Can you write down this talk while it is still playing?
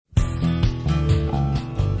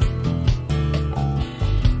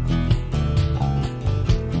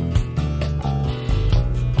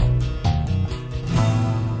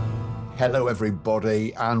Hello,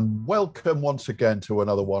 everybody, and welcome once again to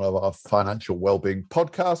another one of our financial wellbeing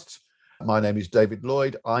podcasts. My name is David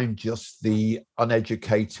Lloyd. I'm just the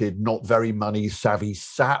uneducated, not very money savvy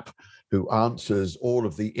sap who answers all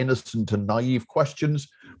of the innocent and naive questions,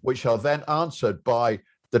 which are then answered by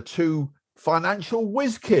the two financial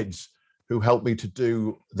whiz kids who helped me to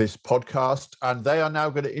do this podcast. And they are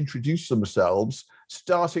now going to introduce themselves,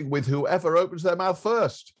 starting with whoever opens their mouth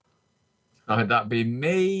first. That'd be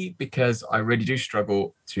me, because I really do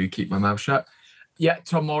struggle to keep my mouth shut. Yeah,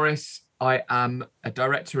 Tom Morris. I am a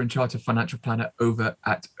director and chartered financial planner over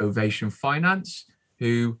at Ovation Finance,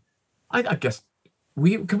 who I guess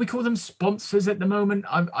can we call them sponsors at the moment?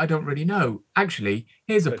 I don't really know. Actually,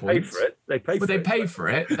 here's a point. They pay for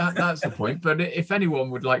it. That's the point. But if anyone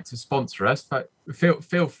would like to sponsor us,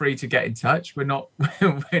 feel free to get in touch. We're not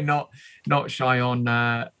shy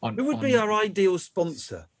on. Who would be our ideal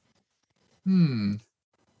sponsor?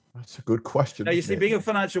 That's a good question. Now, you see, being a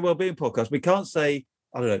financial wellbeing podcast, we can't say,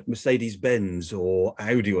 I don't know, Mercedes-Benz or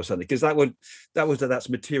Audi or something, because that's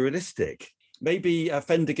materialistic. Maybe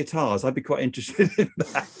Fender guitars. I'd be quite interested in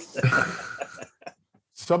that.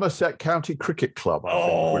 Somerset County Cricket Club, I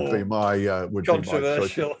think, would be my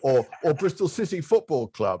controversial. Or Bristol City Football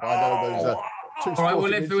Club. I know those are two. All right.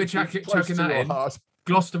 Well, if we were chucking that in,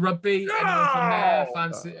 Gloucester Rugby, anyone from there?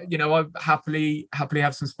 Fancy? I happily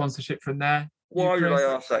have some sponsorship from there. Why did I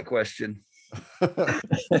ask that question?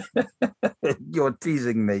 You're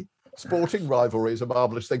teasing me. Sporting rivalry is a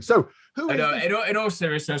marvellous thing. So, in all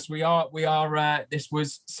seriousness, we are. This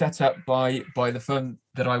was set up by the firm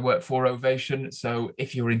that I work for, Ovation. So,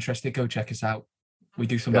 if you're interested, go check us out. We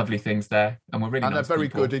do some lovely things there, and we're really nice they're very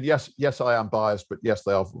people. good. And yes, I am biased, but yes,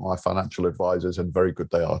 they are my financial advisors, and very good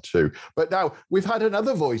they are too. But now we've had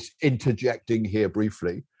another voice interjecting here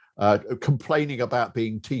briefly, complaining about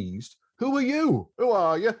being teased. Who are you? Who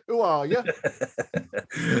are you? Who are you?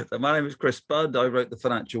 So my name is Chris Budd. I wrote the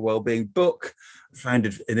Financial Wellbeing book,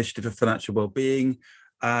 founded Initiative for Financial Wellbeing,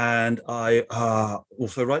 and I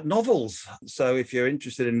also write novels. So if you're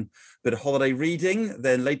interested in a bit of holiday reading,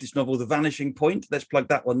 then latest novel, The Vanishing Point. Let's plug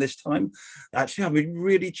that one this time. Actually, I've been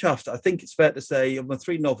really chuffed. I think it's fair to say of my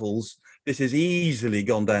three novels, this has easily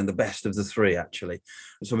gone down the best of the three, actually.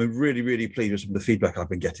 So I'm really, really pleased with some of the feedback I've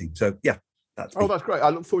been getting. So, yeah. That's great. I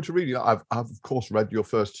look forward to reading that. I've of course read your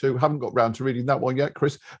first two. Haven't got round to reading that one yet,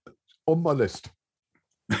 Chris. On my list.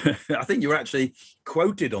 I think you were actually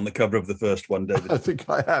quoted on the cover of the first one, David. I think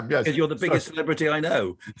I am, yes. Because you're the biggest celebrity I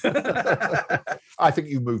know. I think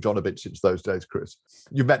you moved on a bit since those days, Chris.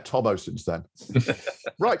 You met Tomo since then.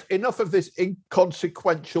 Right, enough of this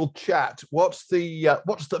inconsequential chat. What's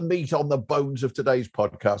the meat on the bones of today's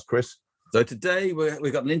podcast, Chris? So today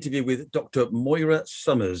we've got an interview with Dr. Moira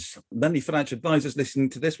Summers. Many financial advisors listening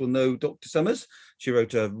to this will know Dr. Summers. She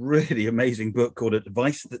wrote a really amazing book called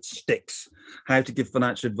Advice That Sticks: How to Give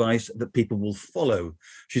Financial Advice That People Will Follow.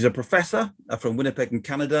 She's a professor from Winnipeg in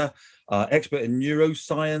Canada, expert in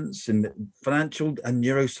neuroscience and financial and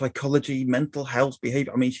neuropsychology, mental health,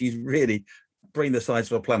 behavior. I mean, she's really brain the size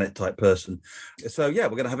of a planet type person. So yeah,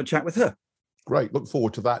 we're going to have a chat with her. Great. Look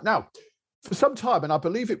forward to that. Now, for some time, and I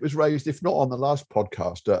believe it was raised, if not on the last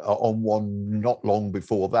podcast, on one not long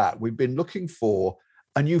before that, we've been looking for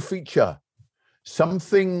a new feature,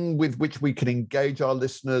 something with which we can engage our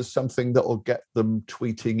listeners, something that will get them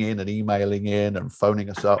tweeting in and emailing in and phoning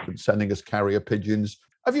us up and sending us carrier pigeons.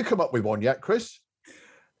 Have you come up with one yet, Chris?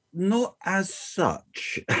 Not as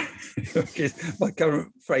such, which is my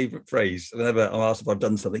current favourite phrase. Whenever I'm asked if I've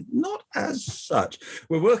done something, not as such.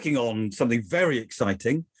 We're working on something very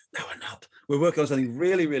exciting. No, we're not. We're working on something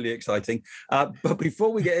really, really exciting. But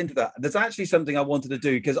before we get into that, there's actually something I wanted to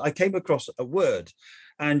do, because I came across a word.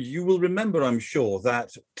 And you will remember, I'm sure, that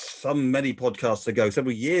many podcasts ago,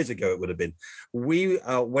 several years ago it would have been, we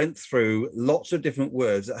went through lots of different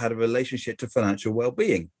words that had a relationship to financial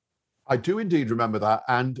well-being. I do indeed remember that.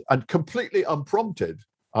 And completely unprompted,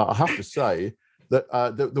 I have to say, that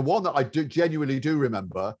the one that I genuinely do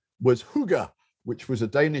remember was hygge, which was a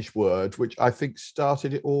Danish word, which I think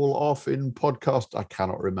started it all off in podcast. I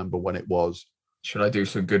cannot remember when it was. Should I do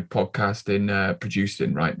some good podcasting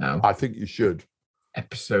producing right now? I think you should.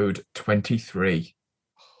 Episode 23.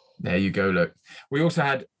 There you go, look. We also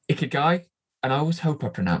had ikigai, and I always hope I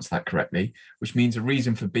pronounced that correctly, which means a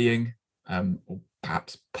reason for being, or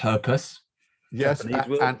perhaps purpose. Yes, and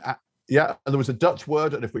there was a Dutch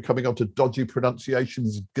word, and if we're coming on to dodgy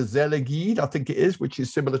pronunciations, gezelligheid, I think it is, which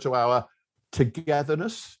is similar to our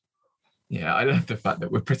togetherness. Yeah, I love the fact that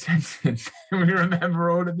we're pretending we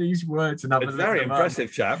remember all of these words and have It's very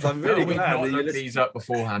impressive, chaps. I'm really we've glad not that you looked these up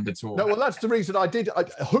beforehand at all. No, well, that's the reason I did.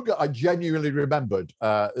 Hooker, I genuinely remembered.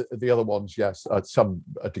 The other ones, yes, a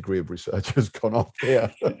degree of research has gone on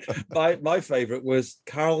here. My favourite was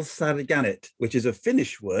Karlsarganet, which is a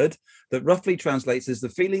Finnish word that roughly translates as the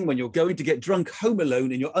feeling when you're going to get drunk home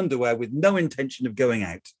alone in your underwear with no intention of going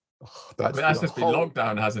out. Oh, that's just been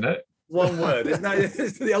lockdown, hasn't it? One word.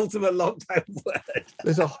 It's the ultimate lockdown word.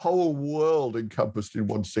 There's a whole world encompassed in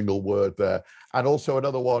one single word there. And also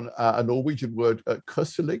another one, a Norwegian word,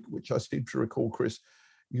 kusselig, which I seem to recall, Chris,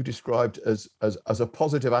 you described as a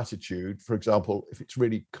positive attitude. For example, if it's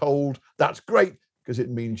really cold, that's great, because it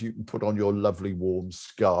means you can put on your lovely warm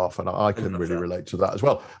scarf. And I can really relate to that as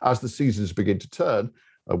well. As the seasons begin to turn,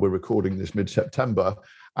 we're recording this mid-September.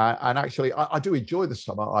 And actually, I do enjoy the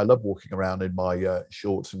summer. I love walking around in my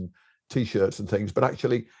shorts and T-shirts and things, but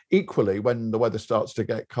actually equally when the weather starts to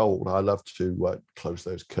get cold, I love to close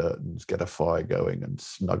those curtains, get a fire going and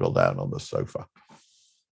snuggle down on the sofa.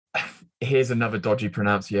 Here's another dodgy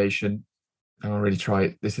pronunciation. I'll really try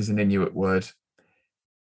it. This is an Inuit word.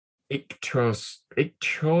 No,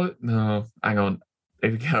 hang on.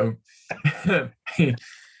 There we go.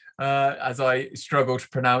 As I struggle to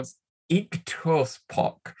pronounce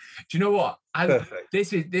Iktospok. Do you know what?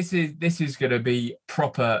 This is going to be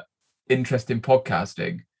proper interest in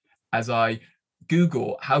podcasting as I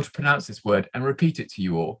Google how to pronounce this word and repeat it to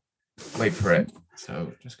you all. Wait for it.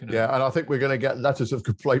 So just gonna. Yeah, and I think we're going to get letters of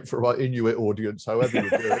complaint from our Inuit audience, however you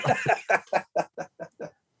do it.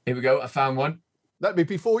 Here we go. I found one.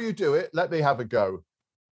 Before you do it, let me have a go.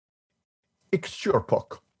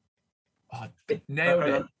 Ikshurpok. Oh, nailed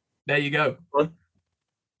it. There you go.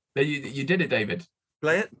 There you did it, David.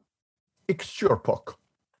 Play it. Ikshurpok.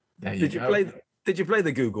 There you go. Did you play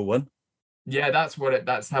the Google one? Yeah, that's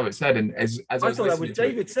how it said. And as I thought that was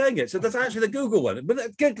David saying it, so that's actually the Google one.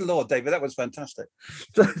 But good Lord, David, that was fantastic.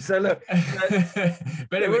 So look,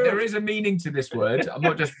 but anyway, there is a meaning to this word. I'm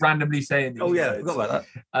not just randomly saying these words. Forgot about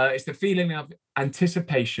that. It's the feeling of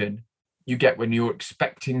anticipation you get when you're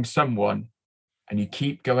expecting someone, and you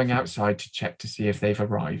keep going outside to check to see if they've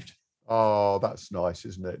arrived. Oh, that's nice,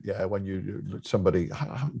 isn't it? Yeah, when somebody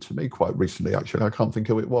happened to me quite recently, actually, I can't think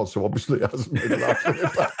who it was, so obviously it hasn't made a lasting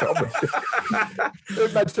impact on me.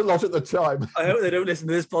 It meant a lot at the time. I hope they don't listen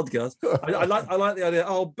to this podcast. I like the idea.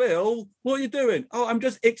 Oh, Bill, what are you doing? Oh, I'm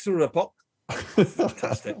just Ixerapop.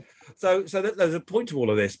 Fantastic. So there's a point to all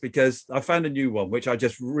of this, because I found a new one which I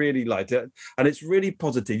just really liked it, and it's really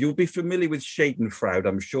positive. You'll be familiar with Schadenfreude,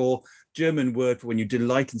 I'm sure. German word for when you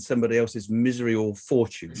delight in somebody else's misery or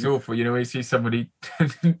fortune. It's awful, when you see somebody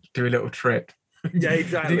do a little trick. Yeah,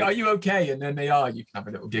 exactly. Think, are you okay? And then they are. You can have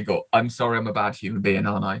a little giggle. I'm sorry, I'm a bad human being,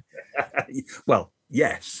 aren't I? Well,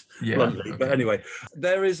 yes, yeah, bluntly. Okay. But anyway,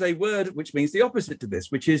 there is a word which means the opposite to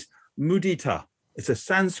this, which is mudita. It's a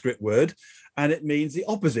Sanskrit word, and it means the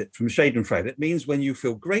opposite from Schadenfreude. It means when you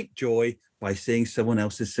feel great joy by seeing someone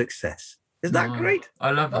else's success. Isn't that great?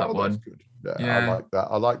 I love that one. That's good. Yeah, I like that.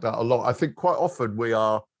 I like that a lot. I think quite often we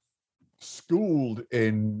are schooled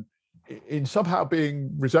in somehow being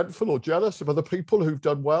resentful or jealous of other people who've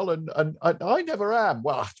done well, and I never am.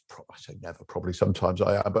 Well, I say never. Probably sometimes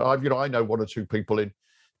I am, but I know one or two people in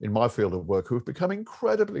my field of work who have become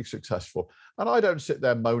incredibly successful, and I don't sit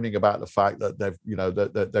there moaning about the fact that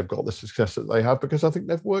they've got the success that they have, because I think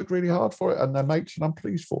they've worked really hard for it and they're mates, and I'm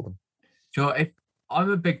pleased for them. Sure, I'm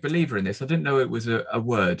a big believer in this. I didn't know it was a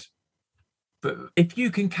word, but if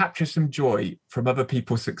you can capture some joy from other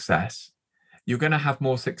people's success, you're going to have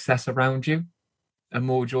more success around you and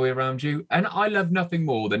more joy around you. And I love nothing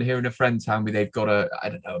more than hearing a friend tell me they've got a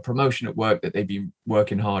promotion at work that they've been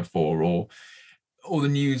working hard for, or the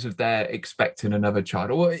news of they're expecting another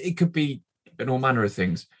child, or it could be all manner of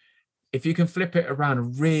things. If you can flip it around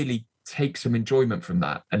and really take some enjoyment from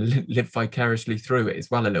that and live vicariously through it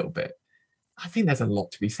as well a little bit, I think there's a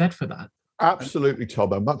lot to be said for that. Absolutely,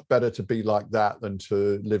 Tom. And much better to be like that than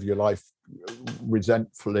to live your life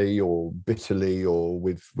resentfully or bitterly or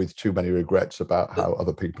with too many regrets about how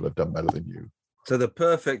other people have done better than you. So the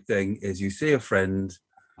perfect thing is you see a friend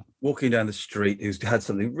walking down the street who's had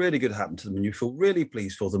something really good happen to them, and you feel really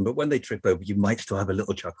pleased for them, but when they trip over, you might still have a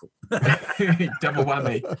little chuckle. Double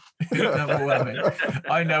whammy. Double whammy.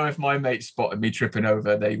 I know if my mates spotted me tripping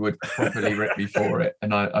over, they would properly rip me for it,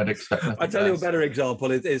 and I'd expect nothing. I tell you a better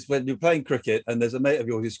example is when you're playing cricket and there's a mate of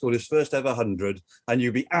yours who scored his first ever 100, and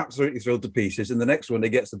you'd be absolutely thrilled to pieces, and the next one he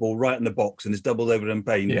gets the ball right in the box and is doubled over in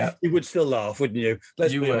pain. Yeah. You would still laugh, wouldn't you?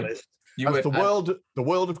 Let's be honest. That's the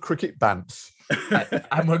world of cricket bants.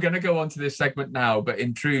 And we're going to go on to this segment now, but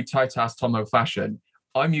in true Titas Tomo fashion,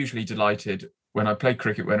 I'm usually delighted when I play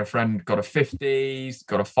cricket when a friend got a 50s,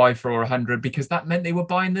 got a 5 for or 100, because that meant they were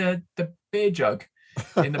buying the beer jug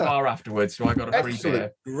in the bar afterwards. So I got a free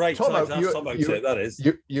beer. Great Tomo, Tomo tip, that is.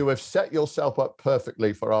 You have set yourself up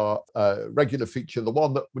perfectly for our regular feature, the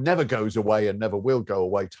one that never goes away and never will go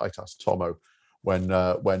away, Titus Tomo. When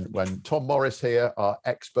Tom Morris here, our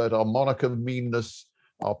expert, our monarch of meanness,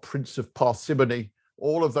 our prince of parsimony,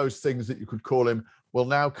 all of those things that you could call him, will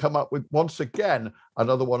now come up with, once again,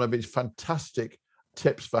 another one of his fantastic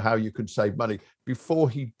tips for how you can save money. Before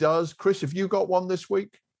he does, Chris, have you got one this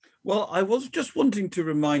week? Well, I was just wanting to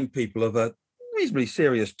remind people of a reasonably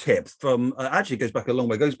serious tip from, actually goes back a long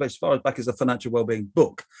way, goes back as far back as the Financial Wellbeing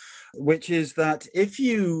book, which is that if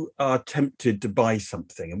you are tempted to buy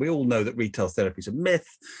something, and we all know that retail therapy is a myth,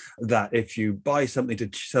 that if you buy something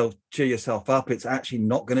to cheer yourself up, it's actually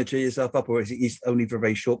not going to cheer yourself up, or it's only for a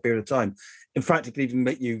very short period of time. In fact, it can even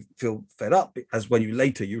make you feel fed up, as when you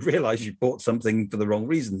realize you bought something for the wrong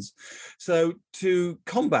reasons. So to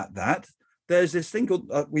combat that, there's this thing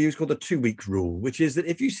called we use called the 2-week rule, which is that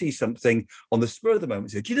if you see something on the spur of the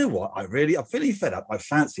moment, say, do you know what? I'm feeling fed up. I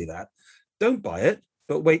fancy that. Don't buy it,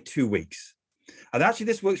 but wait 2 weeks. And actually,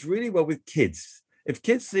 this works really well with kids. If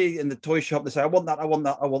kids see in the toy shop, they say, I want that, I want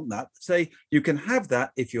that, I want that. Say, you can have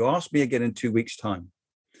that if you ask me again in 2 weeks' time.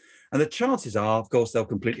 And the chances are, of course, they'll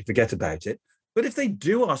completely forget about it. But if they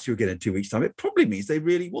do ask you again in 2 weeks' time, it probably means they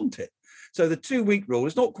really want it. So the 2-week rule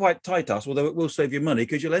is not quite Titus, although it will save you money,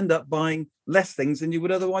 because you'll end up buying less things than you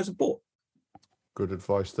would otherwise have bought. Good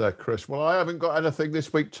advice there, Chris. Well, I haven't got anything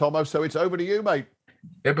this week, Tomo, so it's over to you, mate.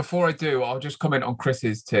 Yeah, before I do, I'll just comment on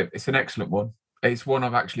Chris's tip. It's an excellent one. It's one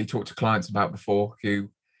I've actually talked to clients about before who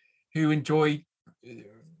enjoy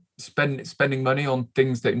spending money on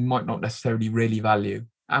things that might not necessarily really value.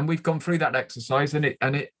 And we've gone through that exercise, and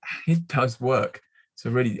it does work. So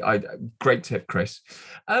really, great tip, Chris.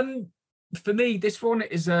 For me, this one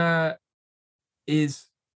is a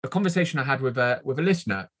conversation I had with a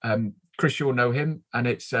listener. Chris, you'll know him, and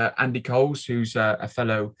it's Andy Coles, who's a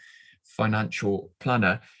fellow financial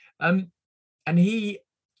planner. And he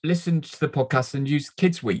listened to the podcast and used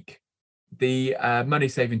Kids Week, the money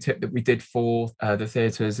saving tip that we did for the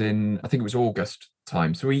theatres in, I think it was August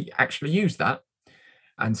time. So he actually used that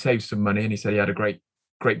and saved some money. And he said he had a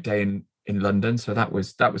great day in London. So that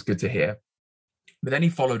was good to hear. But then he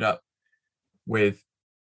followed up with,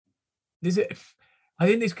 I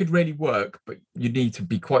think this could really work, but you need to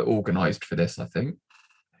be quite organized for this, I think.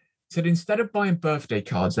 He said, instead of buying birthday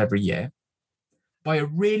cards every year, buy a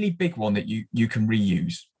really big one that you can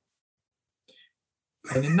reuse.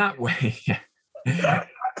 And in that way,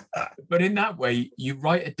 but in that way, you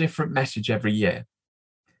write a different message every year.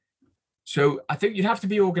 So I think you'd have to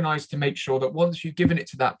be organized to make sure that once you've given it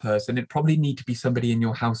to that person, it probably need to be somebody in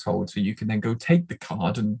your household, so you can then go take the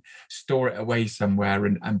card and store it away somewhere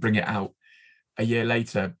and bring it out a year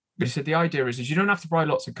later. But he said the idea is you don't have to buy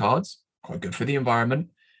lots of cards, quite good for the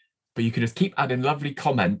environment, but you can just keep adding lovely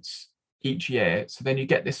comments each year. So then you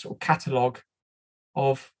get this sort of catalogue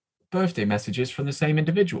of birthday messages from the same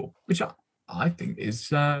individual, which I think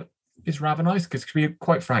is rather nice, because to be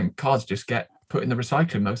quite frank, cards just get put in the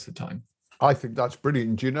recycling most of the time. I think that's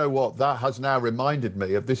brilliant. Do you know what? That has now reminded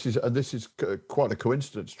me of this is quite a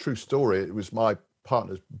coincidence, true story. It was my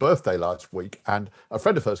partner's birthday last week, and a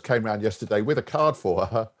friend of hers came round yesterday with a card for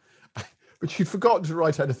her, but she'd forgotten to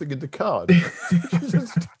write anything in the card.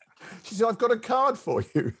 She said, I've got a card for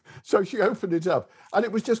you. So she opened it up, and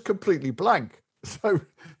it was just completely blank. So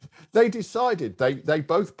they decided, they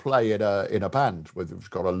both play in a band which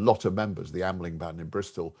got a lot of members, the Amling Band in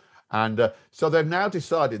Bristol. And so they've now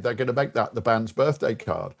decided they're going to make that the band's birthday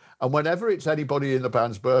card. And whenever it's anybody in the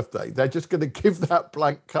band's birthday, they're just going to give that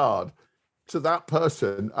blank card to that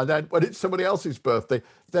person. And then when it's somebody else's birthday,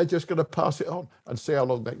 they're just going to pass it on and see how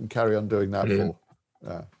long they can carry on doing that Brilliant.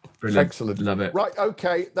 for. Brilliant. Excellent. Love it. Right.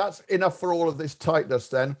 Okay. That's enough for all of this tightness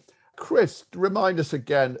then. Chris, remind us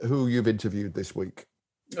again who you've interviewed this week.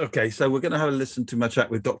 Okay, so we're going to have a listen to my chat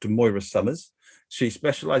with Dr. Moira Summers. She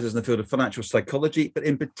specialises in the field of financial psychology, but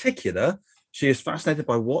in particular, she is fascinated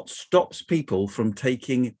by what stops people from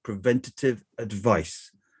taking preventative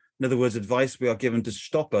advice. In other words, advice we are given to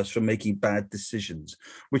stop us from making bad decisions,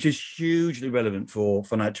 which is hugely relevant for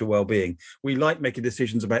financial well-being. We like making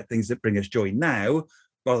decisions about things that bring us joy now,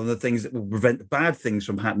 rather than the things that will prevent bad things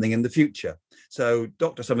from happening in the future. So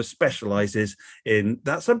Dr. Summers specialises in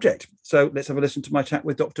that subject. So let's have a listen to my chat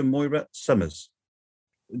with Dr. Moira Summers.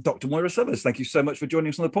 Dr. Moira Summers, thank you so much for joining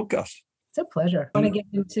us on the podcast. It's a pleasure. I want to get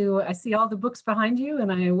into, I see all the books behind you,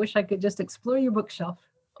 and I wish I could just explore your bookshelf.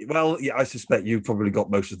 Well, yeah, I suspect you've probably got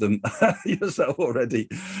most of them yourself already.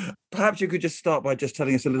 Perhaps you could just start by just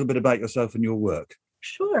telling us a little bit about yourself and your work.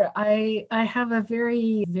 Sure. I have a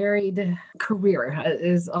very varied career,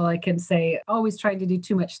 is all I can say. Always trying to do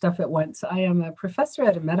too much stuff at once. I am a professor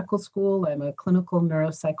at a medical school. I'm a clinical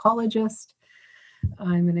neuropsychologist.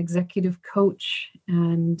 I'm an executive coach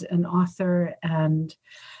and an author, and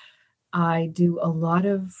I do a lot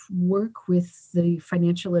of work with the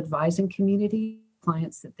financial advising community,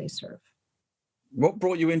 clients that they serve. What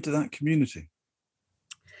brought you into that community?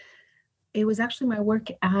 It was actually my work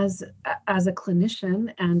as a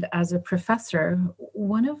clinician and as a professor.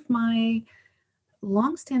 One of my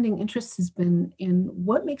longstanding interests has been in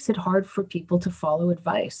what makes it hard for people to follow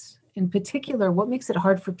advice. In particular, what makes it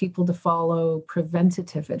hard for people to follow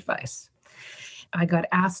preventative advice. I got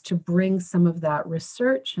asked to bring some of that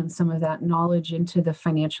research and some of that knowledge into the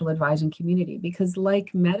financial advising community because,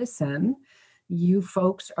 like medicine, you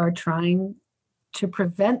folks are trying to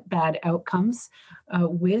prevent bad outcomes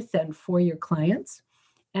with and for your clients.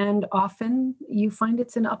 And often you find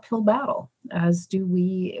it's an uphill battle, as do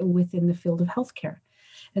we within the field of healthcare.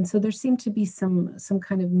 And so there seem to be some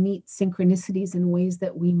kind of neat synchronicities in ways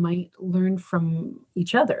that we might learn from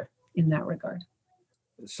each other in that regard.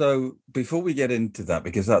 So before we get into that,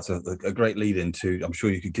 because that's a great lead into, I'm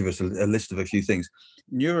sure you could give us a list of a few things.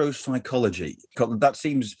 Neuropsychology, that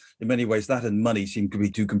seems in many ways, that and money seem to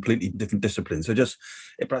be two completely different disciplines. So just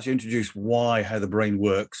perhaps you introduce how the brain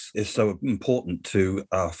works is so important to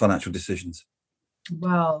our financial decisions.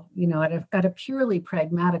 Well, at a purely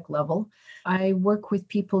pragmatic level, I work with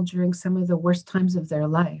people during some of the worst times of their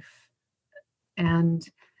life. And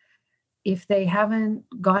if they haven't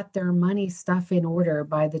got their money stuff in order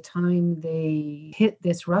by the time they hit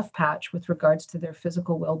this rough patch with regards to their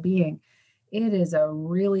physical well-being, it is a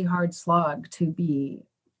really hard slog to be,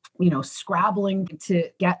 scrabbling to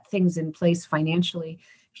get things in place financially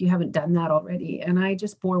if you haven't done that already. And I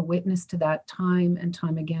just bore witness to that time and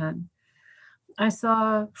time again. I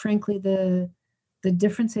saw, frankly, the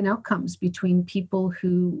difference in outcomes between people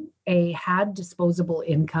who, A, had disposable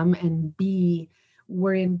income, and B,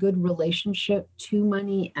 were in good relationship to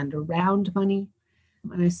money and around money.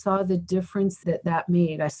 And I saw the difference that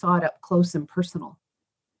made. I saw it up close and personal.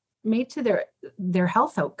 Made to their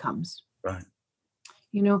health outcomes. Right.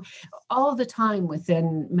 All the time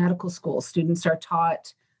within medical school, students are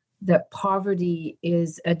taught that poverty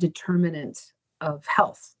is a determinant of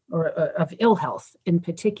health, or of ill health in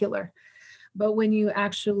particular. But when you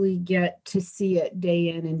actually get to see it day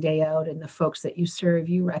in and day out in the folks that you serve,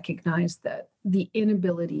 you recognize that the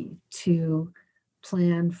inability to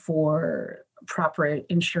plan for proper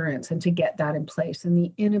insurance and to get that in place, and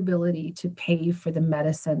the inability to pay for the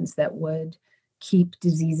medicines that would keep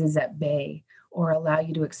diseases at bay or allow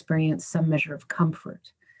you to experience some measure of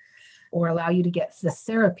comfort, or allow you to get the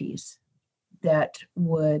therapies that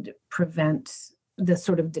would prevent the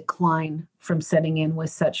sort of decline from setting in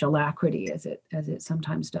with such alacrity as it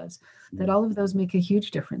sometimes does, that all of those make a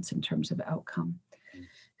huge difference in terms of outcome.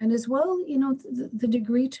 And as well, the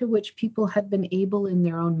degree to which people had been able in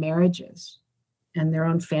their own marriages and their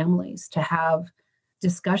own families to have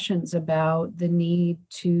discussions about the need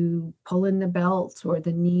to pull in the belt or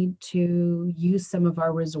the need to use some of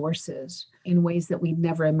our resources in ways that we'd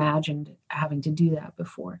never imagined having to do that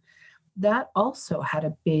before. That also had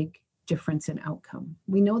a big difference in outcome.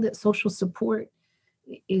 We know that social support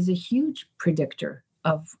is a huge predictor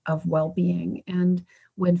of well-being. And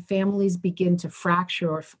when families begin to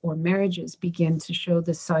fracture or marriages begin to show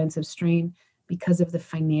the signs of strain because of the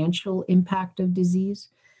financial impact of disease,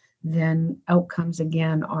 then outcomes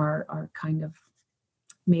again are kind of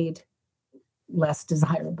made less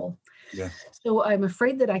desirable. Yeah. So I'm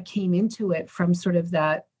afraid that I came into it from sort of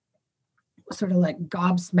like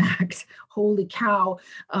gobsmacked, holy cow,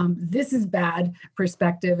 this is bad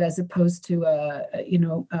perspective, as opposed to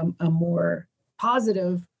a more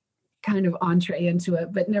positive kind of entree into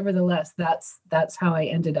it. But nevertheless, that's how I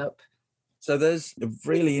ended up. So there's a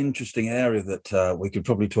really interesting area that we could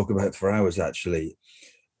probably talk about for hours, actually,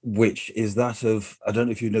 which is that of, I don't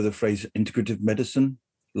know if you know the phrase integrative medicine,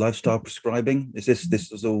 lifestyle prescribing. This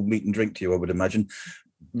is all meat and drink to you, I would imagine.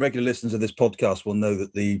 Regular listeners of this podcast will know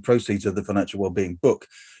that the proceeds of the Financial Wellbeing book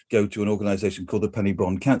go to an organisation called the Penny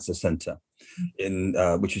Bond Cancer Centre,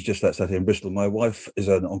 which is just outside here in Bristol. My wife is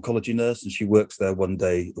an oncology nurse and she works there one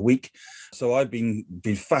day a week. So I've been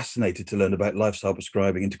fascinated to learn about lifestyle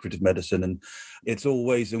prescribing, integrative medicine, and it's all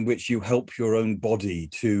ways in which you help your own body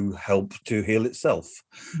to help to heal itself.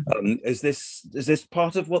 Is this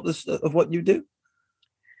part of what you do?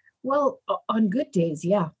 Well, on good days,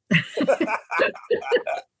 yeah.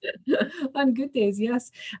 On good days,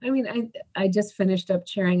 yes. I mean, I just finished up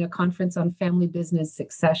chairing a conference on family business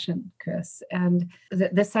succession, Chris. And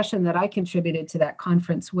the session that I contributed to that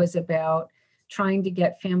conference was about trying to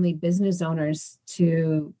get family business owners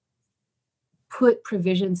to put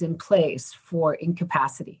provisions in place for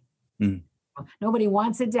incapacity. Mm. Nobody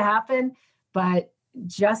wants it to happen, but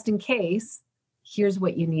just in case, here's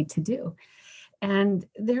what you need to do. And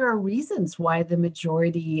there are reasons why the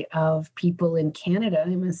majority of people in Canada,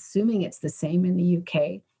 I'm assuming it's the same in the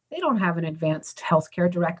UK, they don't have an advanced healthcare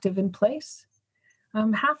directive in place.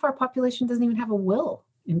 Half our population doesn't even have a will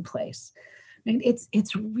in place. And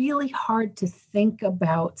it's really hard to think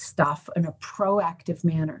about stuff in a proactive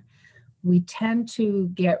manner. We tend to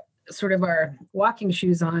get sort of our walking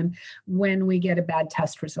shoes on when we get a bad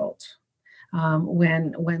test result.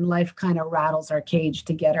 When life kind of rattles our cage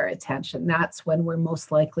to get our attention, that's when we're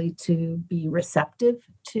most likely to be receptive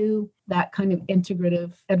to that kind of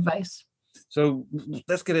integrative advice. So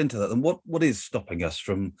let's get into that. And what is stopping us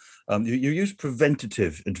from, you use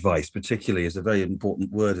preventative advice, particularly, as a very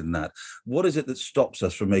important word in that. What is it that stops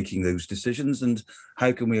us from making those decisions, and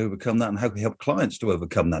how can we overcome that, and how can we help clients to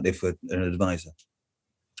overcome that if we're an advisor?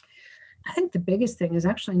 I think the biggest thing is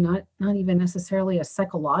actually not even necessarily a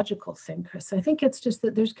psychological thing, Chris. I think it's just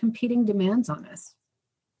that there's competing demands on us,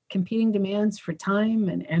 competing demands for time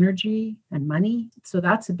and energy and money. So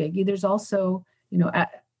that's a biggie. There's also,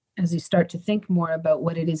 as you start to think more about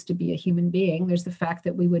what it is to be a human being, there's the fact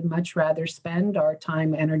that we would much rather spend our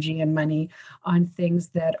time, energy, and money on things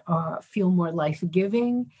that feel more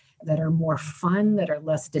life-giving, that are more fun, that are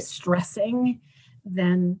less distressing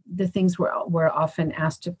than the things we're often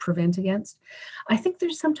asked to prevent against. I think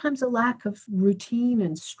there's sometimes a lack of routine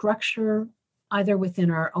and structure, either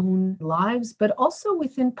within our own lives, but also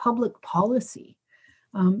within public policy.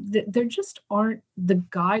 There just aren't the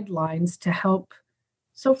guidelines to help.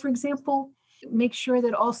 So, for example, make sure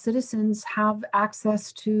that all citizens have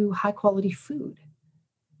access to high quality food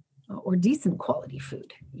or decent quality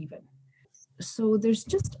food, even. So there's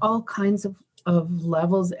just all kinds of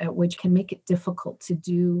levels at which can make it difficult to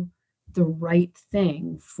do the right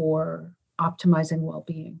thing for optimizing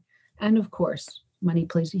well-being. And of course, money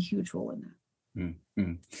plays a huge role in that.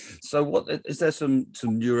 Mm-hmm. So what is there some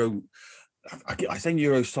neuro, I say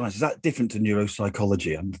neuroscience, is that different to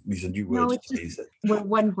neuropsychology? These are new words. No, it's just, we're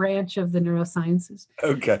one branch of the neurosciences.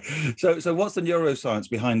 Okay. So what's the neuroscience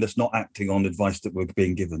behind us not acting on advice that we're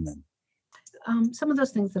being given then? Some of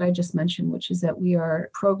those things that I just mentioned, which is that we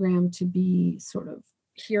are programmed to be sort of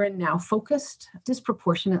here and now focused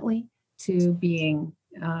disproportionately to being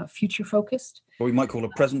future focused. What we might call a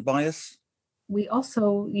present bias. We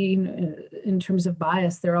also, in terms of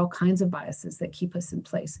bias, there are all kinds of biases that keep us in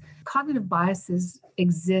place. Cognitive biases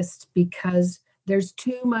exist because there's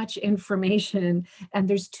too much information and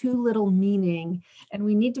there's too little meaning, and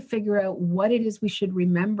we need to figure out what it is we should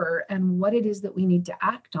remember and what it is that we need to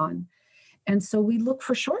act on. And so we look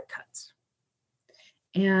for shortcuts.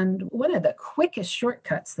 And one of the quickest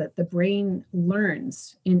shortcuts that the brain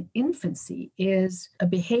learns in infancy is a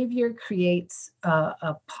behavior creates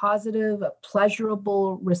a positive, a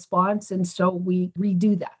pleasurable response. And so we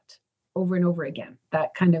redo that over and over again,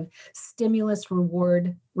 that kind of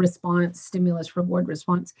stimulus-reward response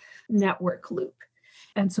network loop.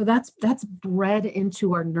 And so that's bred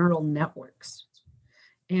into our neural networks.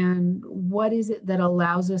 And what is it that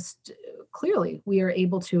allows us to, clearly, we are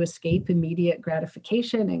able to escape immediate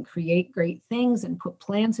gratification and create great things and put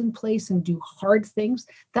plans in place and do hard things.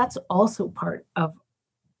 That's also part of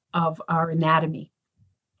our anatomy.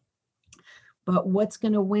 But what's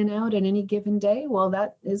going to win out at any given day? Well,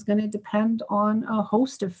 that is going to depend on a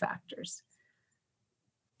host of factors.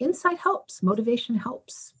 Insight helps, motivation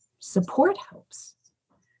helps, support helps.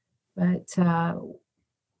 But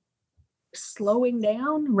slowing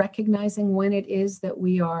down, recognizing when it is that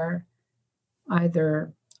we are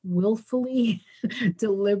either willfully,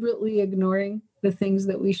 deliberately ignoring the things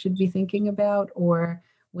that we should be thinking about, or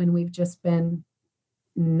when we've just been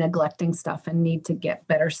neglecting stuff and need to get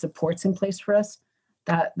better supports in place for us,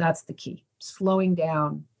 that's the key. Slowing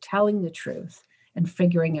down, telling the truth, and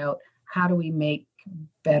figuring out how do we make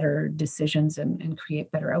better decisions and create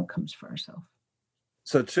better outcomes for ourselves.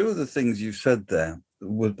 So two of the things you said there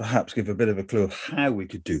would perhaps give a bit of a clue of how we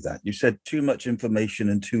could do that. You said too much information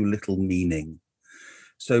and too little meaning.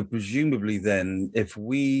 So presumably then, if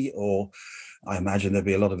we, or I imagine there'll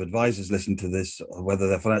be a lot of advisors listening to this, whether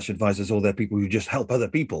they're financial advisors or they're people who just help other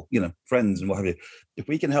people, friends and what have you. If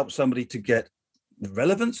we can help somebody to get the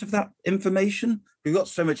relevance of that information? We've got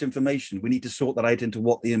so much information. We need to sort that out into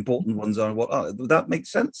what the important ones are and what are. Would that make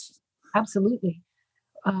sense? Absolutely.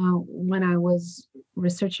 When I was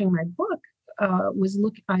researching my book,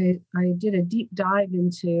 I did a deep dive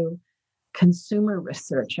into consumer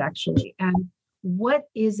research, actually, and what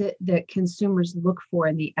is it that consumers look for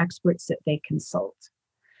in the experts that they consult?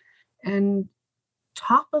 And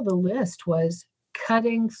top of the list was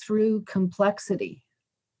cutting through complexity.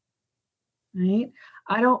 Right?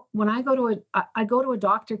 When I go to a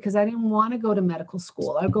doctor because I didn't want to go to medical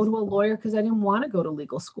school. I go to a lawyer because I didn't want to go to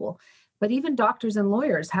legal school. But even doctors and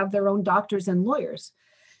lawyers have their own doctors and lawyers,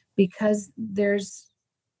 because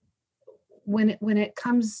when it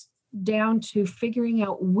comes down to figuring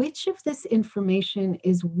out which of this information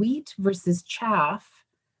is wheat versus chaff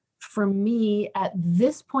for me at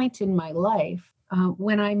this point in my life,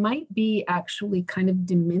 when I might be actually kind of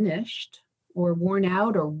diminished or worn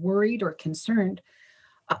out or worried or concerned,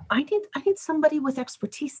 I need somebody with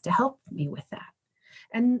expertise to help me with that.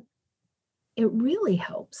 And it really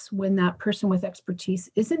helps when that person with expertise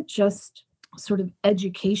isn't just sort of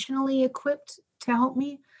educationally equipped to help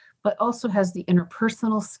me, but also has the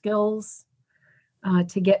interpersonal skills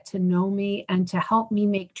to get to know me and to help me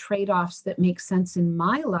make trade-offs that make sense in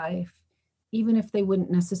my life, even if they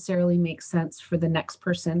wouldn't necessarily make sense for the next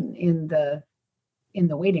person in the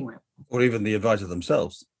waiting room. Or even the advisor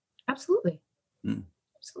themselves. Absolutely.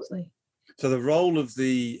 Absolutely. So the role of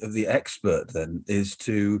the expert then is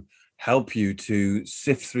to help you to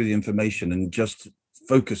sift through the information and just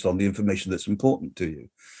focus on the information that's important to you.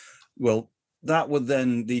 Well, that would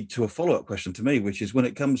then lead to a follow-up question to me, which is, when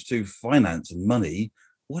it comes to finance and money,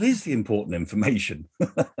 what is the important information?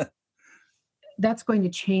 That's going to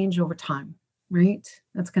change over time, right?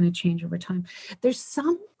 That's going to change over time. There's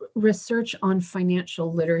some research on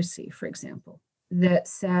financial literacy, for example, that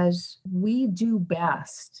says we do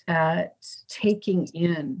best at taking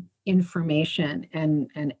in information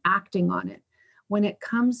and acting on it when it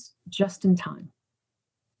comes just in time,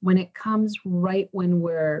 when it comes right when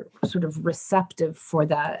we're sort of receptive for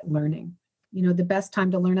that learning. You know, the best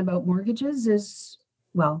time to learn about mortgages is,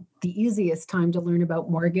 well, the easiest time to learn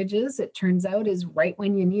about mortgages, it turns out, is right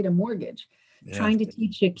when you need a mortgage. Yeah. Trying to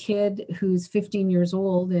teach a kid who's 15 years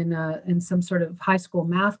old in some sort of high school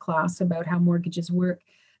math class about how mortgages work,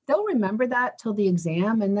 they'll remember that till the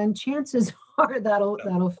exam, and then chances are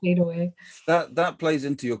that'll fade away. That plays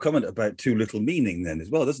into your comment about too little meaning then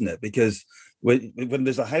as well, doesn't it? Because when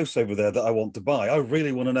there's a house over there that I want to buy, I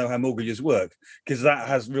really want to know how mortgages work, because that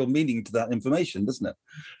has real meaning to that information, doesn't it?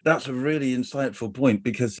 That's a really insightful point,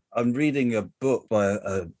 because I'm reading a book by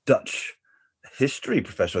a Dutch history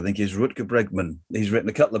professor, I think is Rutger Bregman. He's written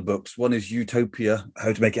a couple of books. One is Utopia,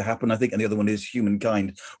 How to Make It Happen, I think, and the other one is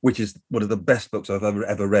Humankind, which is one of the best books I've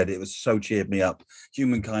ever read. It was so cheered me up.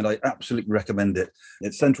 Humankind, I absolutely recommend it.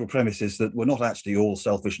 Its central premise is that we're not actually all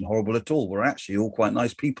selfish and horrible at all. We're actually all quite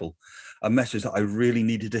nice people. A message that I really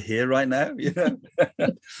needed to hear right now, you know.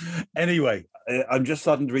 Anyway, I'm just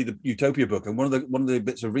starting to read the Utopia book, and one of the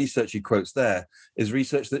bits of research he quotes there is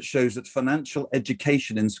research that shows that financial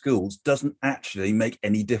education in schools doesn't actually make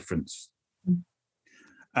any difference.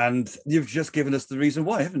 And you've just given us the reason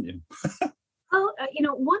why, haven't you? Well,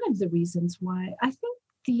 one of the reasons why, I think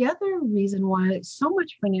the other reason why so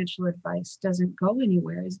much financial advice doesn't go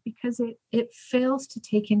anywhere is because it fails to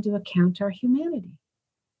take into account our humanity.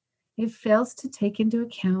 It fails to take into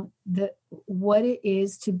account what it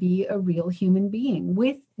is to be a real human being,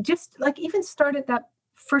 with just like even start at that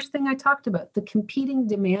first thing I talked about, the competing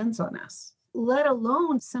demands on us, let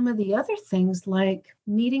alone some of the other things like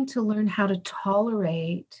needing to learn how to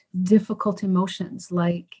tolerate difficult emotions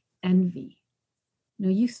like envy.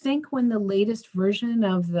 You think when the latest version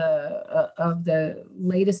of the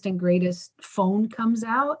latest and greatest phone comes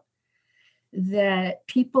out, that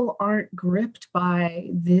people aren't gripped by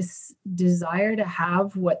this desire to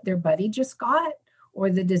have what their buddy just got, or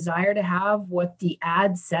the desire to have what the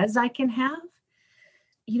ad says I can have.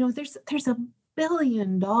 There's $1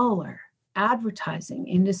 billion advertising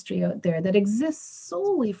industry out there that exists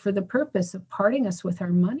solely for the purpose of parting us with our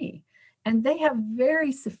money. And they have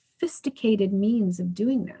very sophisticated means of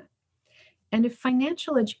doing that. And if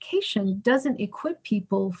financial education doesn't equip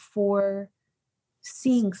people for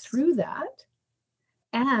seeing through that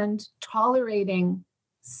and tolerating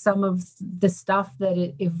some of the stuff that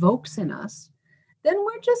it evokes in us, then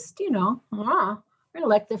we're just, we're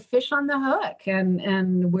like the fish on the hook,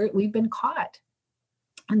 and we've been caught.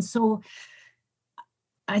 And so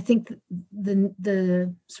I think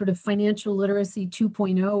the sort of financial literacy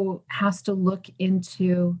 2.0 has to look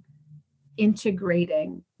into,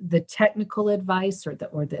 integrating the technical advice or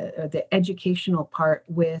the educational part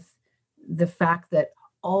with the fact that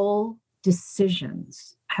all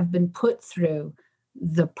decisions have been put through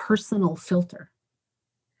the personal filter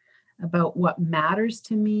about what matters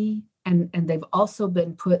to me, and they've also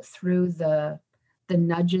been put through the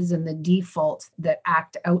nudges and the defaults that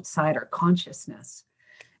act outside our consciousness.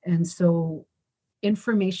 And so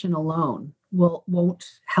information alone won't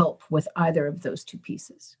help with either of those two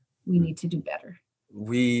pieces. We need to do better.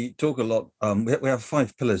 We talk a lot. We have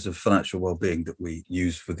 5 pillars of financial well-being that we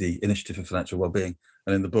use for the Initiative for Financial Wellbeing,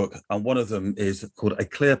 and in the book, and one of them is called A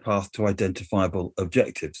Clear Path to Identifiable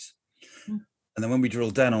Objectives. And then when we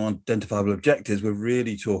drill down on identifiable objectives, we're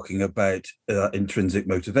really talking about intrinsic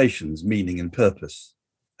motivations, meaning and purpose.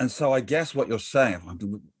 And so I guess what you're saying,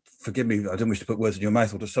 forgive me, I don't wish to put words in your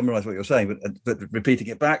mouth or to summarize what you're saying, but repeating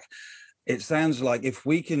it back, it sounds like if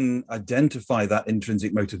we can identify that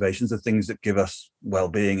intrinsic motivations, the things that give us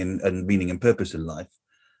well-being and meaning and purpose in life,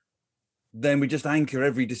 then we just anchor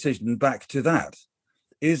every decision back to that.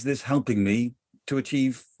 Is this helping me to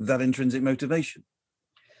achieve that intrinsic motivation?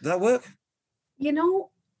 Does that work?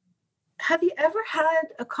 Have you ever had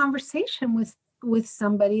a conversation with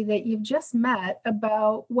somebody that you've just met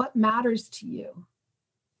about what matters to you?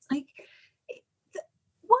 Like,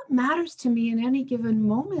 what matters to me in any given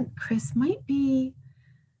moment, Chris, might be,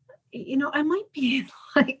 I might be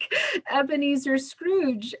like Ebenezer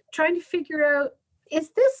Scrooge trying to figure out, is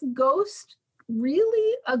this ghost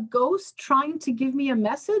really a ghost trying to give me a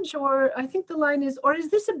message? Or I think the line is, or is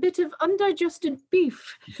this a bit of undigested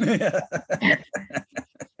beef?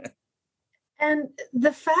 And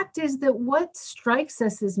the fact is that what strikes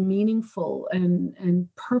us as meaningful and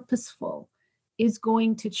purposeful is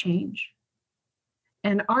going to change.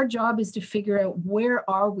 And our job is to figure out, where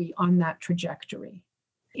are we on that trajectory?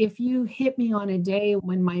 If you hit me on a day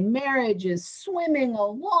when my marriage is swimming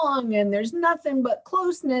along and there's nothing but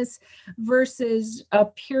closeness, versus a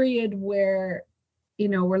period where,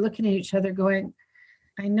 we're looking at each other going,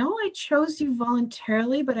 I know I chose you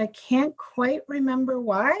voluntarily, but I can't quite remember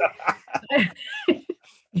why.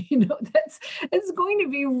 It's going to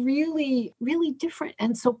be really, really different.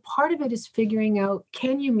 And so part of it is figuring out,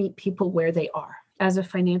 can you meet people where they are as a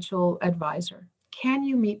financial advisor? Can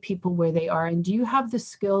you meet people where they are? And do you have the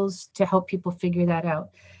skills to help people figure that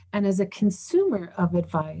out? And as a consumer of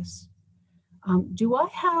advice, do I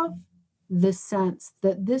have the sense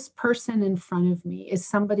that this person in front of me is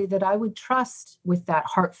somebody that I would trust with that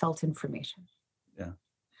heartfelt information? Yeah.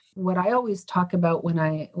 What I always talk about when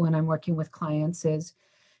I'm working with clients is,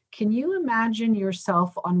 can you imagine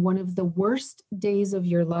yourself on one of the worst days of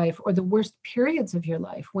your life or the worst periods of your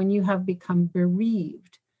life, when you have become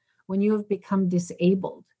bereaved, when you have become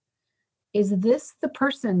disabled? Is this the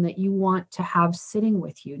person that you want to have sitting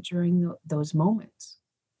with you during those moments?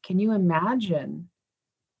 Can you imagine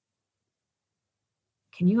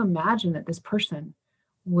that this person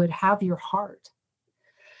would have your heart?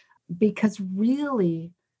 Because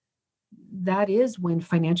really, that is when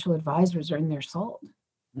financial advisors are in their salt.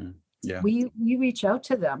 Yeah. We reach out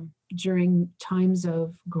to them during times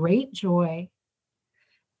of great joy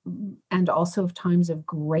and also of times of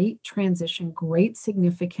great transition, great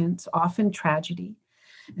significance, often tragedy.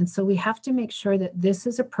 And so we have to make sure that this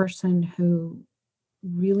is a person who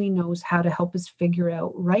really knows how to help us figure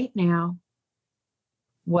out right now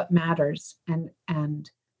what matters, and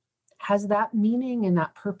has that meaning and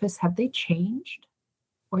that purpose, have they changed,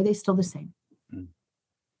 or are they still the same?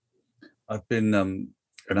 I've been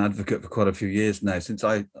an advocate for quite a few years now, since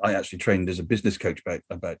I actually trained as a business coach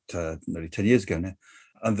about nearly 10 years ago now,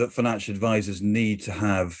 and that financial advisors need to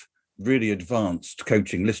have really advanced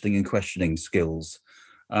coaching, listening and questioning skills.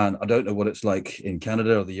 And I don't know what it's like in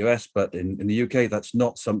Canada or the US, but in the UK, that's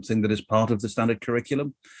not something that is part of the standard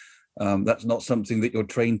curriculum. That's not something that you're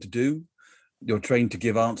trained to do. You're trained to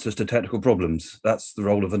give answers to technical problems. That's the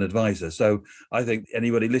role of an advisor. So I think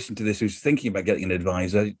anybody listening to this who's thinking about getting an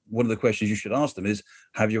advisor, one of the questions you should ask them is,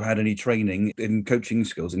 have you had any training in coaching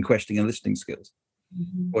skills and questioning and listening skills?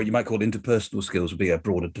 Mm-hmm. Or you might call it interpersonal skills, would be a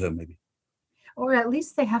broader term maybe. Or at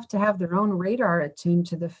least they have to have their own radar attuned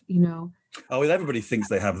to the, Oh, well, everybody thinks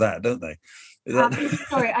they have that, don't they?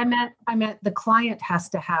 Sorry, I meant the client has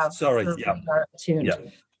to have radar attuned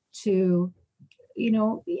to,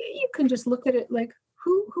 you can just look at it like,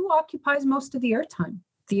 who occupies most of the airtime?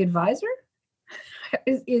 The advisor?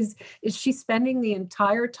 Is she spending the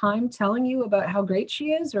entire time telling you about how great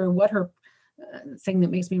she is, or what her thing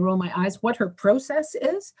that makes me roll my eyes, what her process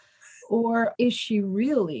is? Or is she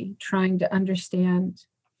really trying to understand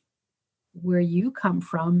where you come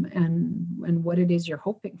from and what it is you're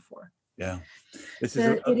hoping for? Yeah. It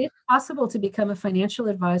is possible to become a financial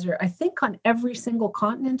advisor, I think, on every single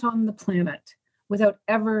continent on the planet without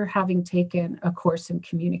ever having taken a course in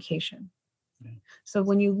communication. Yeah. So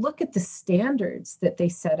when you look at the standards that they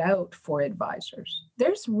set out for advisors,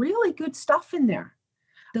 there's really good stuff in there.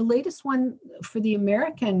 The latest one for the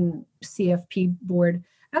American CFP board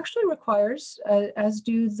actually requires, as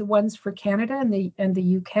do the ones for Canada and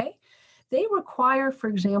the UK, they require, for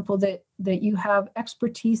example, that you have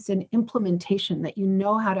expertise in implementation, that you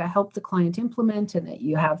know how to help the client implement, and that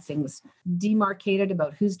you have things demarcated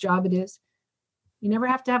about whose job it is. You never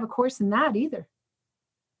have to have a course in that either,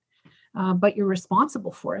 but you're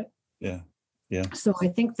responsible for it. Yeah. Yeah. So I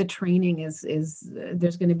think the training is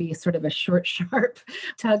there's going to be sort of a short, sharp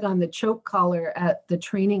tug on the choke collar at the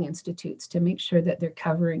training institutes to make sure that they're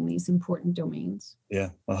covering these important domains.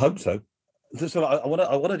 Yeah, I hope so. So I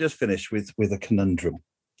want to just finish with a conundrum,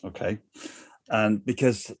 okay? And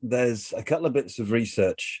because there's a couple of bits of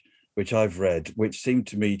research which I've read which seem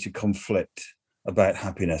to me to conflict about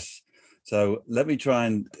happiness. So let me try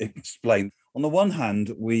and explain. On the one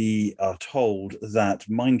hand, we are told that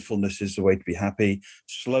mindfulness is the way to be happy.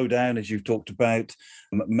 Slow down, as you've talked about,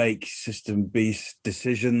 make system-based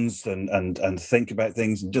decisions and think about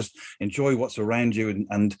things and just enjoy what's around you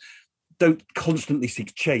and don't constantly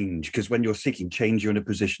seek change, because when you're seeking change, you're in a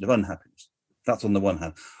position of unhappiness. That's on the one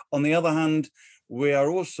hand. On the other hand, we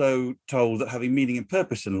are also told that having meaning and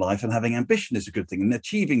purpose in life and having ambition is a good thing and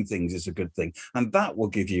achieving things is a good thing. And that will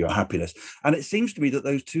give you a happiness. And it seems to me that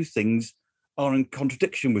those two things are in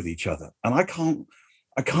contradiction with each other. And I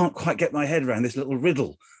can't quite get my head around this little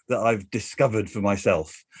riddle that I've discovered for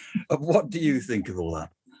myself. What do you think of all that?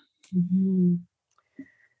 Mm-hmm.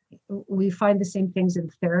 We find the same things in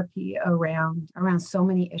therapy around so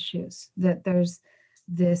many issues, that there's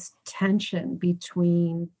this tension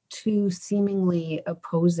between two seemingly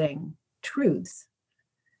opposing truths.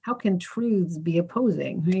 How can truths be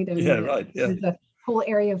opposing? Right? I mean, right. Yeah. There's a whole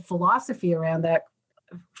area of philosophy around that.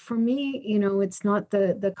 For me, it's not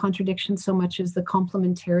the contradiction so much as the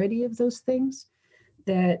complementarity of those things.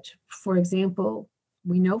 That, for example,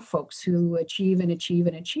 we know folks who achieve and achieve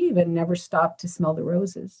and achieve and never stop to smell the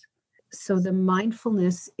roses. So the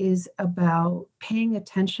mindfulness is about paying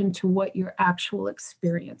attention to what your actual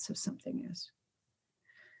experience of something is.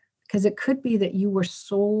 Because it could be that you were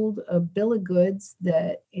sold a bill of goods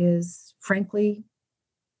that is, frankly,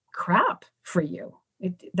 crap for you.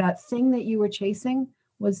 That thing that you were chasing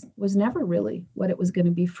was never really what it was going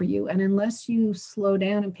to be for you. And unless you slow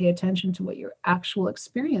down and pay attention to what your actual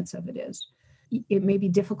experience of it is, it may be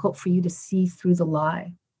difficult for you to see through the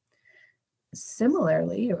lie.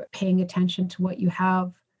 Similarly, paying attention to what you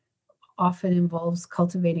have often involves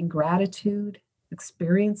cultivating gratitude,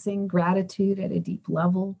 experiencing gratitude at a deep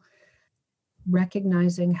level,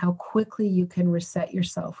 recognizing how quickly you can reset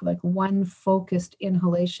yourself, like one focused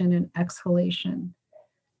inhalation and exhalation.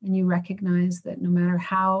 And you recognize that no matter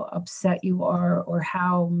how upset you are or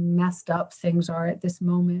how messed up things are at this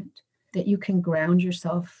moment, that you can ground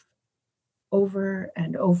yourself over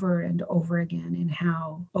and over and over again in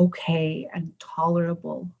how okay and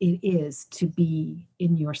tolerable it is to be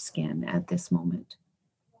in your skin at this moment.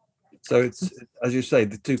 So it's, as you say,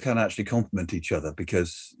 the two can actually complement each other,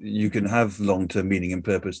 because you can have long-term meaning and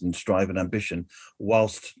purpose and strive and ambition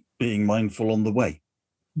whilst being mindful on the way.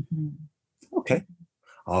 Mm-hmm. Okay.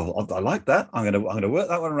 I like that. I'm going to work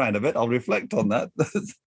that one around a bit. I'll reflect on that.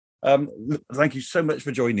 Thank you so much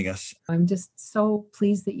for joining us. I'm just so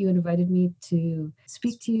pleased that you invited me to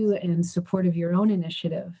speak to you in support of your own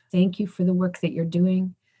initiative. Thank you for the work that you're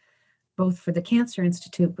doing, both for the Cancer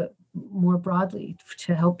Institute, but more broadly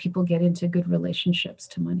to help people get into good relationships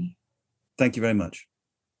to money. Thank you very much.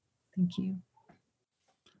 Thank you.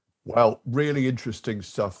 Well, really interesting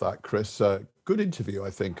stuff, that, Chris. Good interview,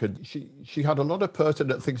 I think. And she had a lot of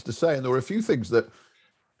pertinent things to say. And there were a few things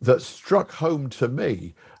that struck home to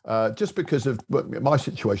me, just because of my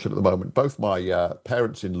situation at the moment. Both my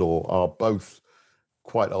parents-in-law are both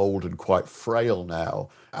quite old and quite frail now,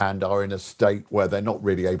 and are in a state where they're not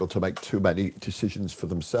really able to make too many decisions for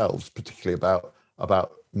themselves, particularly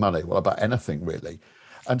about money, well, about anything really.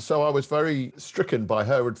 And so I was very stricken by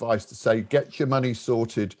her advice to say, get your money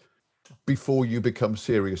sorted before you become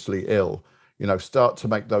seriously ill. Start to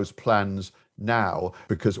make those plans now,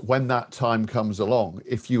 because when that time comes along,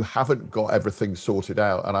 if you haven't got everything sorted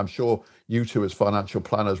out, and I'm sure you two as financial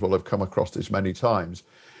planners will have come across this many times,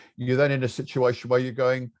 you're then in a situation where you're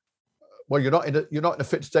going, well, you're not in a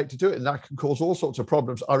fit state to do it, and that can cause all sorts of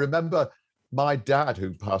problems. I remember my dad,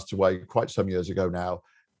 who passed away quite some years ago now,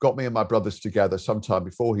 got me and my brothers together sometime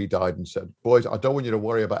before he died and said, boys, I don't want you to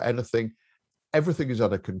worry about anything. everything is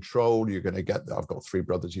under control. You're going to get, I've got 3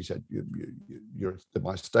 brothers. He said,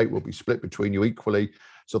 my estate will be split between you equally.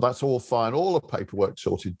 So that's all fine. All the paperwork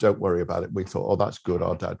sorted. Don't worry about it. We thought, oh, that's good.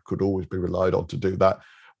 Our dad could always be relied on to do that.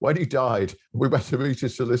 When he died, we went to meet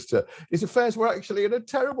his solicitor. His affairs were actually in a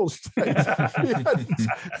terrible state.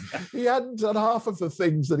 He hadn't done half of the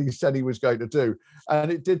things that he said he was going to do.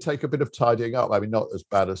 And it did take a bit of tidying up. I mean, not as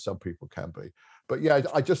bad as some people can be. But yeah,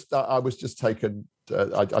 I was just taken.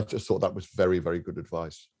 I just thought that was very, very good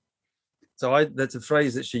advice. So there's a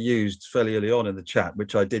phrase that she used fairly early on in the chat,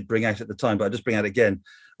 which I did bring out at the time, but I just bring out again,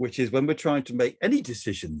 which is when we're trying to make any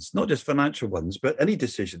decisions, not just financial ones, but any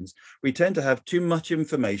decisions, we tend to have too much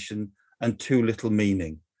information and too little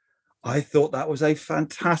meaning. I thought that was a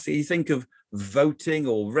fantastic, you think of voting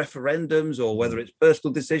or referendums or whether it's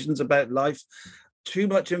personal decisions about life, too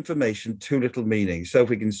much information, too little meaning. So if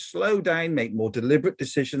we can slow down, make more deliberate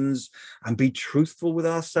decisions and be truthful with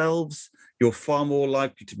ourselves, you're far more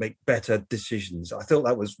likely to make better decisions. I thought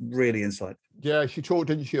that was really insightful. Yeah, she talked,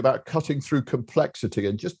 didn't she, about cutting through complexity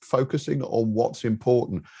and just focusing on what's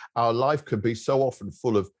important. Our life can be so often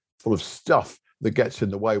full of stuff that gets in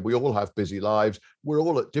the way. We all have busy lives. We're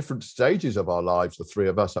all at different stages of our lives, the 3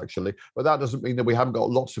 of us actually, but that doesn't mean that we haven't got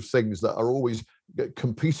lots of things that are always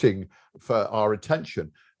competing for our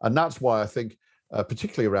attention. And that's why I think,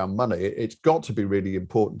 particularly around money, it's got to be really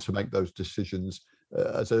important to make those decisions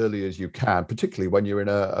as early as you can, particularly when you're in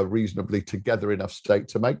a reasonably together enough state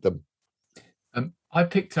to make them. I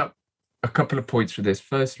picked up a couple of points for this.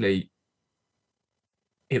 Firstly,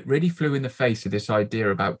 it really flew in the face of this idea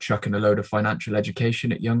about chucking a load of financial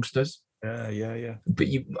education at youngsters. Yeah. But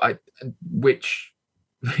which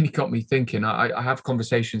really got me thinking. I have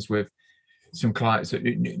conversations with some clients,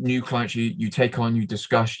 new clients you take on, you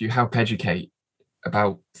discuss, you help educate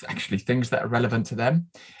about actually things that are relevant to them.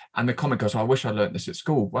 And the comment goes, I wish I learned this at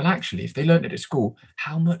school. Well, actually, if they learned it at school,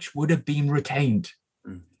 how much would have been retained?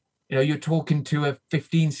 You know, you're talking to a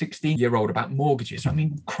 15, 16-year-old about mortgages. I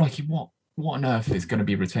mean, crikey, what on earth is going to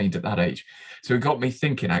be retained at that age? So it got me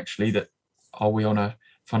thinking, actually, that are we on a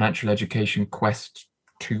financial education quest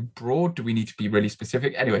too broad? Do we need to be really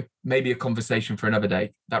specific? Anyway, maybe a conversation for another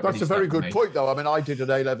day. That's really a very good point, though. I mean, I did an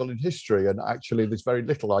A-level in history, and actually there's very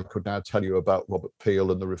little I could now tell you about Robert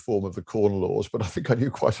Peel and the reform of the Corn Laws, but I think I knew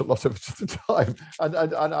quite a lot of it at the time.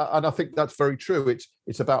 And I think that's very true.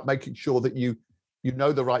 It's about making sure that you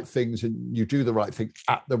know the right things and you do the right thing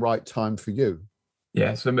at the right time for you.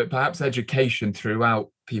 Yeah, so perhaps education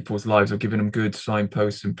throughout people's lives, or giving them good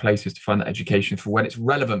signposts and places to find that education for when it's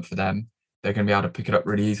relevant for them, they're going to be able to pick it up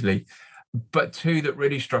really easily. But 2 that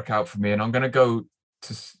really struck out for me, and I'm going to go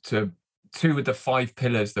to 2 of the 5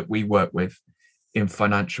 pillars that we work with in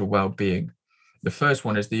financial well-being. The first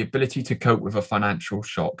one is the ability to cope with a financial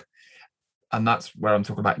shock. And that's where I'm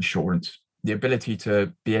talking about insurance. The ability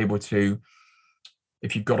to be able to,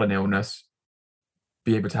 if you've got an illness,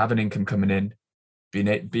 be able to have an income coming in,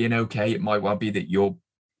 being okay. It might well be that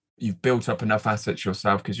you've built up enough assets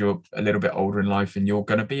yourself because you're a little bit older in life and you're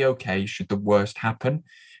going to be okay should the worst happen,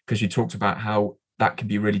 because you talked about how that can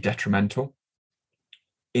be really detrimental.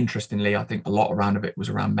 Interestingly, I think a lot of it was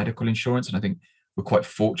around medical insurance, and I think we're quite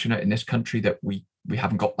fortunate in this country that we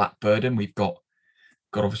haven't got that burden. We've got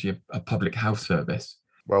obviously a public health service.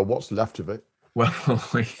 Well, what's left of it? Well,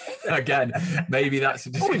 again, maybe that's a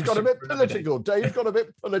discussion. He's got a bit political. Dave's got a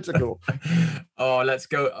bit political. Let's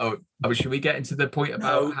go. Should we get into the point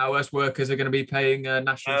about how us workers are going to be paying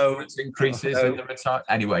national insurance increases in the retire?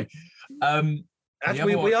 Anyway,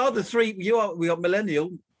 actually, we are the 3. We are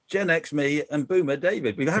millennial, Gen X, me, and Boomer,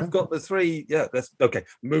 David. We have got the 3. Yeah, that's okay.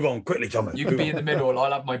 Move on quickly, Thomas. You can be in the middle.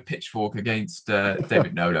 I'll have my pitchfork against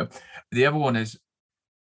David. No. The other one is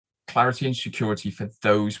clarity and security for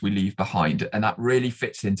those we leave behind. And that really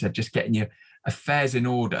fits into just getting your affairs in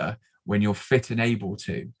order when you're fit and able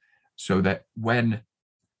to, so that when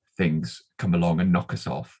things come along and knock us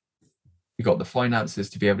off, you've got the finances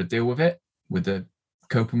to be able to deal with it, with the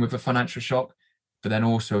coping with a financial shock. But then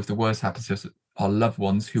also, if the worst happens to us, our loved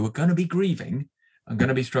ones who are going to be grieving and going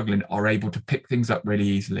to be struggling are able to pick things up really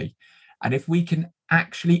easily. And if we can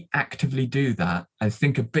actually actively do that and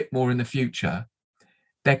think a bit more in the future,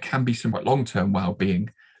 there can be some long-term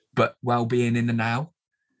well-being, but well-being in the now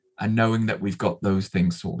and knowing that we've got those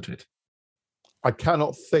things sorted. I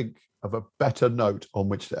cannot think of a better note on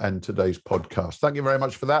which to end today's podcast. Thank you very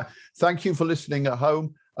much for that. Thank you for listening at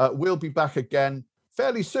home. We'll be back again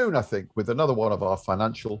fairly soon, I think, with another one of our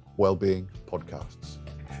financial well-being podcasts.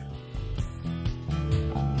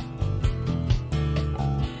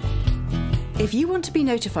 If you want to be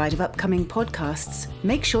notified of upcoming podcasts,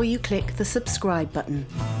 make sure you click the subscribe button.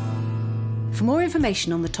 For more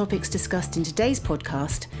information on the topics discussed in today's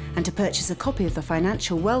podcast and to purchase a copy of the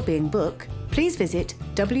Financial Wellbeing book, please visit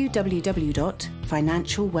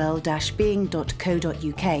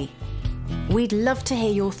www.financialwell-being.co.uk. We'd love to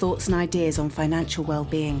hear your thoughts and ideas on financial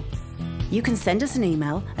well-being. You can send us an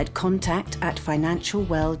email at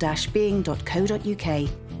contact@financialwell-being.co.uk.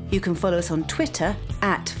 You can follow us on Twitter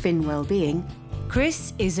 @FinWellbeing.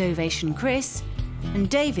 Chris is Ovation Chris, and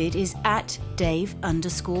David is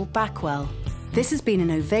 @Dave_Backwell. This has been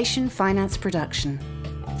an Ovation Finance production.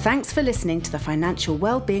 Thanks for listening to the Financial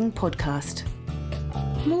Wellbeing Podcast.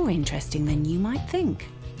 More interesting than you might think.